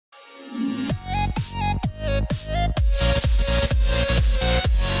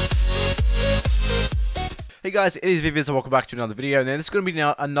Hey guys, it is Vivian, and welcome back to another video. Now this is going to be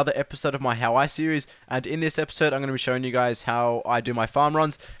another episode of my How I series, and in this episode I'm going to be showing you guys how I do my farm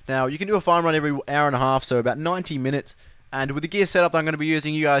runs. Now you can do a farm run every hour and a half, so about 90 minutes, and with the gear setup that I'm going to be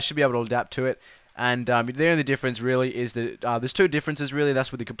using, you guys should be able to adapt to it. And the only difference really is that there's two differences really.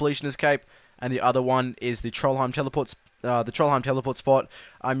 That's with the completionist cape, and the other one is the Trollheim teleport spot.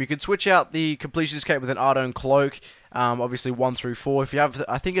 You can switch out the completionist cape with an Ardone cloak, obviously 1 through 4. If you have,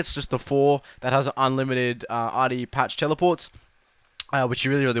 I think it's just the 4 that has unlimited RD patch teleports, which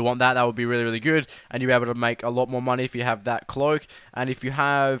you really want that would be really good, and you'll be able to make a lot more money if you have that cloak. And if you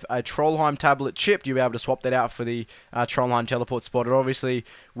have a Trollheim tablet chipped, you'll be able to swap that out for the Trollheim teleport spot. And obviously,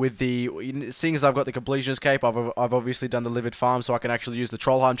 with the seeing as I've got the completionist cape, I've obviously done the livid farm, so I can actually use the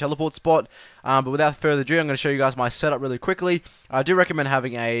Trollheim teleport spot. But without further ado, I'm going to show you guys my setup really quickly. I do recommend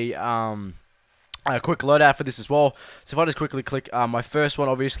having a quick loadout for this as well. So if I just quickly click my first one,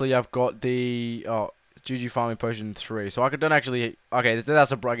 obviously I've got the GG farming potion 3. So I don't actually. Okay, I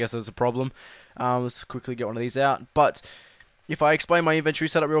guess that's a problem. Let's quickly get one of these out. But if I explain my inventory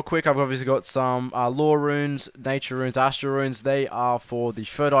setup real quick, I've obviously got some lore runes, nature runes, astral runes. They are for the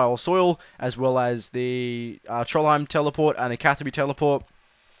fertile soil, as well as the Trollheim teleport and the Catherby teleport.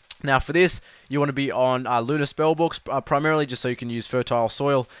 Now for this, you want to be on lunar spellbooks, primarily just so you can use fertile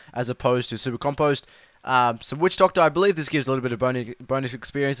soil as opposed to super compost. Some witch doctor, I believe this gives a little bit of bonus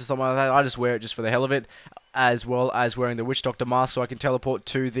experience or something like that. I just wear it just for the hell of it, as well as wearing the witch doctor mask, so I can teleport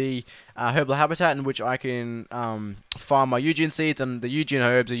to the herbal habitat in which I can farm my Eugean seeds. And the Eugean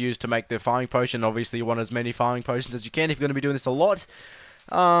herbs are used to make the farming potion. Obviously, you want as many farming potions as you can if you're going to be doing this a lot.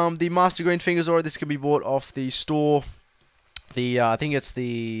 The Master Green Fingers Aura, this can be bought off the store. I think it's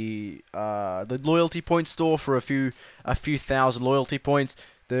the loyalty point store for a few thousand loyalty points.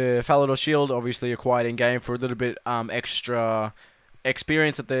 The Falador Shield, obviously acquired in game for a little bit extra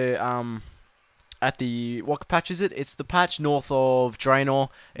experience at the what patch is it? It's the patch north of Draenor.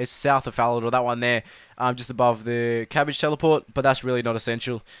 It's south of Falador, that one there, just above the Cabbage teleport. But that's really not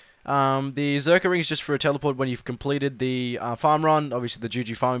essential. The Zerka ring is just for a teleport when you've completed the farm run. Obviously the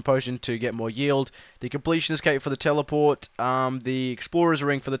GG farming potion to get more yield. The completionist cape for the teleport. The explorer's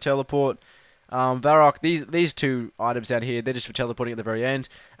ring for the teleport. Varrock, these two items out here, they're just for teleporting at the very end.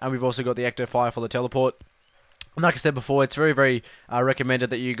 And we've also got the Ecto Fire for the teleport. And like I said before, it's very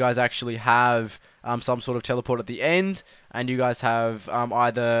recommended that you guys actually have some sort of teleport at the end. And you guys have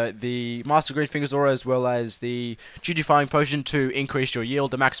either the Master Green Fingers Aura as well as the GG Farming Potion to increase your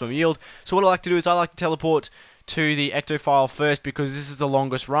yield, the maximum yield. So what I like to do is I like to teleport to the Ectophile first, because this is the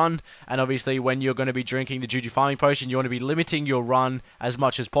longest run, and obviously when you're going to be drinking the Juju farming potion, you want to be limiting your run as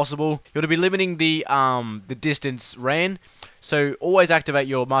much as possible. You want to be limiting the distance ran, so always activate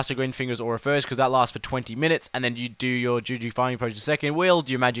your Master Green Fingers Aura first, because that lasts for 20 minutes, and then you do your Juju farming potion second. Wield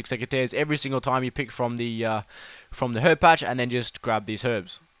your magic secretaires every single time you pick from the herb patch, and then just grab these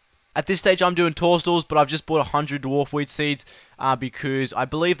herbs. At this stage, I'm doing Toadstools, but I've just bought 100 Dwarf Weed Seeds because I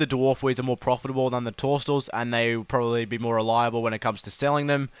believe the Dwarf Weeds are more profitable than the Toadstools, and they will probably be more reliable when it comes to selling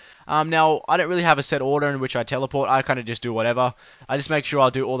them. Now, I don't really have a set order in which I teleport. I kind of just do whatever. I just make sure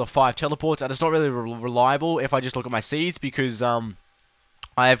I'll do all the 5 teleports, and it's not really reliable if I just look at my seeds, because I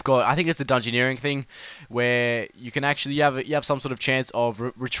think it's a dungeoneering thing, where you can actually you have some sort of chance of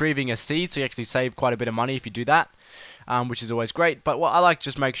retrieving a seed, so you actually save quite a bit of money if you do that, which is always great. But what I like to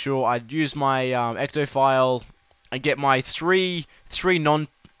just make sure I use my Ectophile and get my three non-rune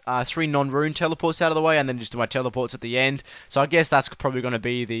teleports out of the way, and then just do my teleports at the end. So I guess that's probably going to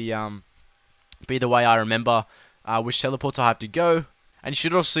be the way I remember which teleports I have to go. And you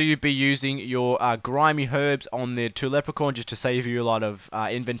should also be using your grimy herbs on the 2 leprechaun just to save you a lot of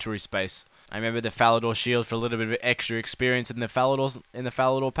inventory space. I remember the Falador Shield for a little bit of extra experience in the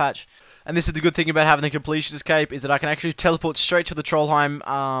Falador patch. And this is the good thing about having the completionist cape, is that I can actually teleport straight to the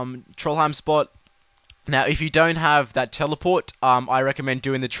Trollheim spot. Now, if you don't have that teleport, I recommend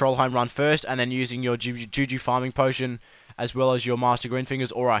doing the Trollheim run first, and then using your Juju farming potion as well as your Master Green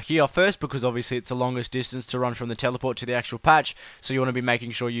Fingers Aura here first, because obviously it's the longest distance to run from the teleport to the actual patch. So you want to be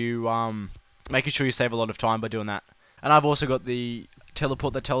making sure you save a lot of time by doing that. And I've also got the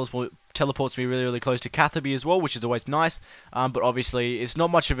teleport that teleports me really close to Catherby as well, which is always nice. But obviously it's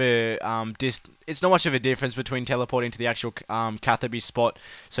not much of a difference between teleporting to the actual Catherby spot,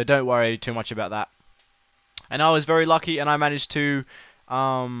 so don't worry too much about that. And I was very lucky, and I managed to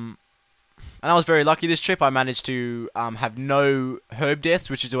this trip. I managed to have no herb deaths,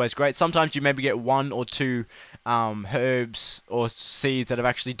 which is always great. Sometimes you maybe get 1 or 2 herbs or seeds that have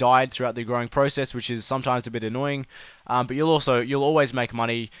actually died throughout the growing process, which is sometimes a bit annoying. But you'll always make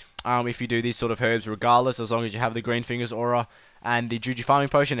money if you do these sort of herbs regardless, as long as you have the Green Fingers Aura. and the Juju farming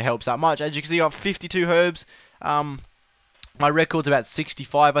potion, it helps that much. As you can see, I got 52 herbs. My record's about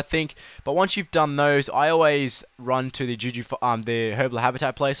 65, I think. But once you've done those, I always run to the the herbal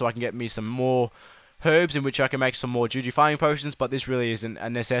habitat place so I can get me some more herbs in which I can make some more Juju farming potions. But this really isn't a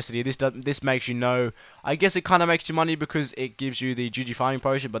necessity. This makes you know. I guess it kind of makes you money because it gives you the Juju farming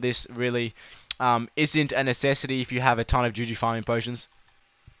potion. But this really isn't a necessity if you have a ton of Juju farming potions.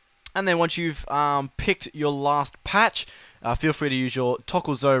 And then once you've picked your last patch, feel free to use your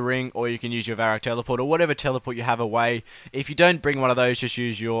Tokulzo ring, or you can use your Varrock teleport, or whatever teleport you have away. If you don't bring one of those, just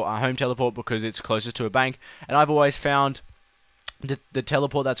use your home teleport because it's closest to a bank. And I've always found the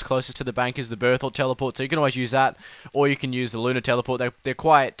teleport that's closest to the bank is the Berthold teleport, so you can always use that, or you can use the Lunar teleport. They're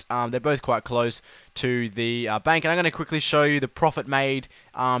both quite close to the bank. And I'm going to quickly show you the profit made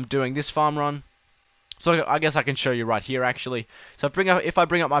doing this farm run. So I guess I can show you right here actually. So if I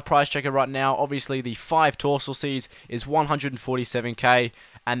bring up my price checker right now, obviously the 5 Torstal Seeds is 147k,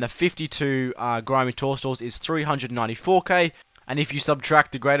 and the 52 Grimy Torstals is 394k. And if you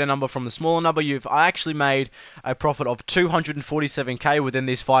subtract the greater number from the smaller number, I actually made a profit of 247k within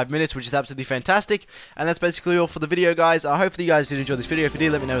these 5 minutes, which is absolutely fantastic. And that's basically all for the video, guys. Hopefully you guys did enjoy this video. If you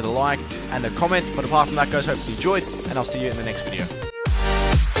did, let me know with a like and a comment. But apart from that, guys, hopefully you enjoyed, and I'll see you in the next video.